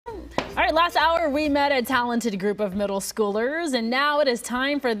All right, last hour we met a talented group of middle schoolers, and now it is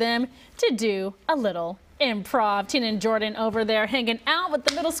time for them to do a little improv. Tina and Jordan over there hanging out with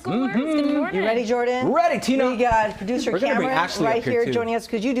the middle schoolers. Good morning. You ready, Jordan? Ready, Tina. We got producer Cameron right here too. joining us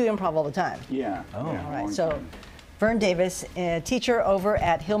because you do improv all the time. Yeah. All right. So, Verne Davis, a teacher over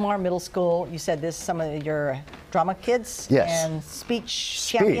at Hilmar Middle School. You said this, some of your drama kids. Yes. And speech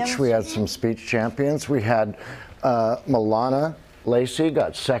champions. We had some speech champions. We had Milana Lacey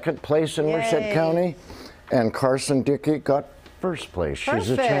got second place in Merced County, and Carson Dickey got first place. She's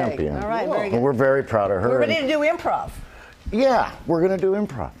a champion. All right, very good. And we're very proud of her. We're ready to do improv. Yeah, we're going to do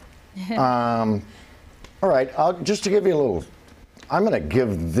improv. All right, just to give you a little, I'm going to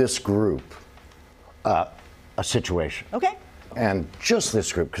give this group a situation. Okay. And just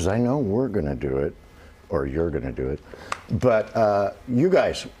this group, because I know we're going to do it, or you're going to do it. But you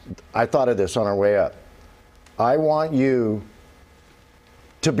guys, I thought of this on our way up. I want you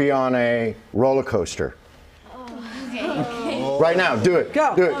to be on a roller coaster. Right now, do it.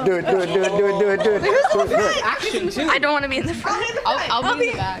 Go. Do it, do it, do it, do it, do it, do it, do it. Do it. Action too. I don't want to be in the front. I'll be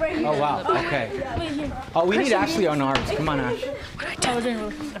in the back. Oh wow. Okay. Oh, we need Ashley on ours. Come on, Ash.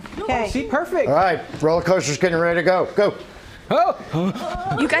 Okay. See, perfect. All right, roller coaster's getting ready to go. Go. Oh.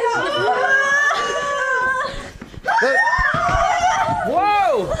 You guys.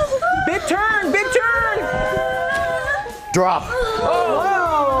 Whoa! Big turn! Big turn! Drop.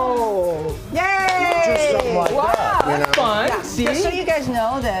 Oh! Yay! Just something like Wow, that. that's fun. Yeah, See? just so you guys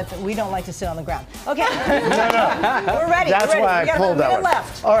know that we don't like to sit on the ground. Okay. No. We're ready. That's we're ready. why We got I pulled a that minute one.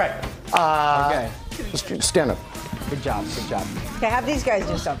 left. All right. Okay. Stand up. Good job. Good job. Okay, have these guys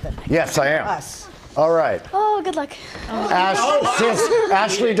do something. Yes, I am. Us. All right. Oh, good luck. Since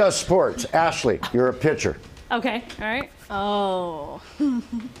Ashley does sports, Ashley, you're a pitcher. Okay, all right. Oh.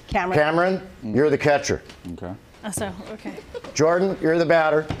 Cameron, you're the catcher. Okay. Okay. Jordan, you're the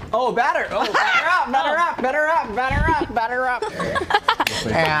batter. Oh, batter. Oh, batter up, batter up, batter up, batter up, batter up.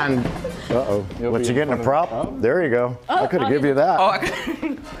 And, what's he getting, a prop? Oh, there you go. I could have given you that. Oh,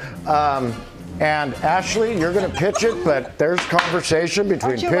 okay. And Ashley, you're going to pitch it, but there's conversation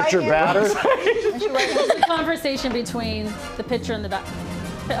between Aren't you pitcher, right-handed? batter. There's a conversation between the pitcher and the bat.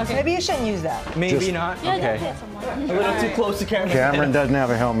 Okay. maybe you shouldn't use that. Maybe not. Yeah, Okay. A little too close to camera. Cameron doesn't have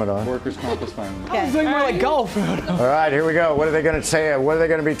a helmet on. Workers' comp is fine. It's like more like golf. All right, here we go. What are they going to say? What are they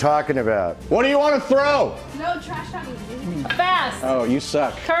going to be talking about? What do you want to throw? No trash talking. Fast. Oh, you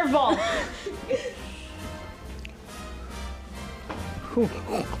suck. Curveball.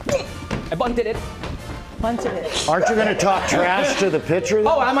 I bunted it. Bunted it. Aren't you going to talk trash to the pitcher?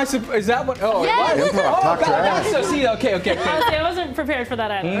 Oh, am I? Is that what? Oh, Yes. it was? Improv, talk trash. So see, okay. Honestly, I wasn't prepared for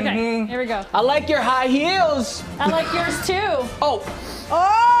that either. Okay, here we go. I like your high heels. I like yours too. Oh,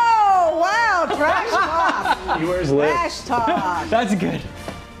 Oh, wow. Trash talk. He wears lips. Trash talk. that's good.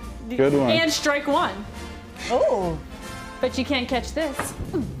 Good one. And strike one. Oh. But you can't catch this.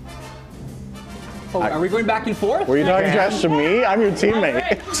 Oh, are we going back and forth? Were you talking trash to me? I'm your teammate.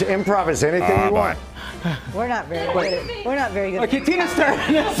 Right. Improv is anything you want. We're not very good. We're not very good. Okay, Tina's turn.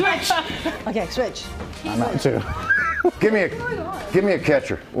 Switch. Okay, switch. I'm out too. Give me a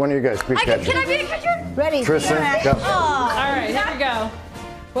catcher. One of you guys be catcher. Can I be a catcher? Ready. Tristan, Cameron. go. All right, here we go.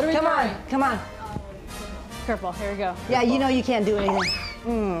 What are we Come doing? on. Come on. Curveball, here we go. Yeah, you know you can't do anything.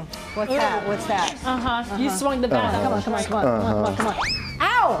 What's that? What's that? You swung the bat. Come on, come on, come on, come on, come on.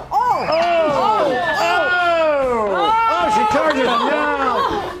 Ow! Oh, she targeted him.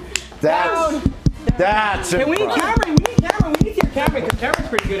 No. That's Can we, improv. Cameron? We need to hear Cameron because Cameron's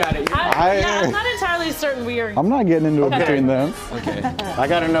pretty good at it. I'm not entirely certain we are. I'm not getting into it between them. Okay. I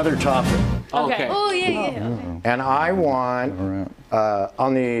got another topic. Okay. Oh, yeah. And I want,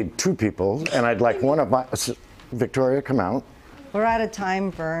 I'll need two people, and I'd like one of my, Victoria, come out. We're out of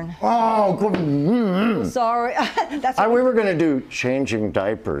time, Verne. Oh, good. Sorry. That's We were going to do changing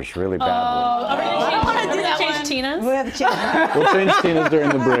diapers really badly. I want to do that. Change Tina's. we have to change. We'll change Tina's during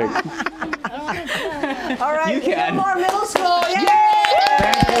the break. All right, You can. Hilmar Middle School. Yay!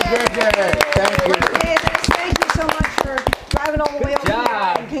 Thank you, good. Thank you. Thank you so much for driving all the way over here.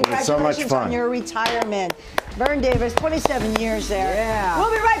 job. And It was so much congratulations fun. on your retirement. Verne Davis, 27 years there. Yeah. We'll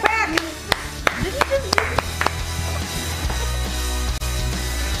be right back.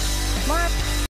 Mark.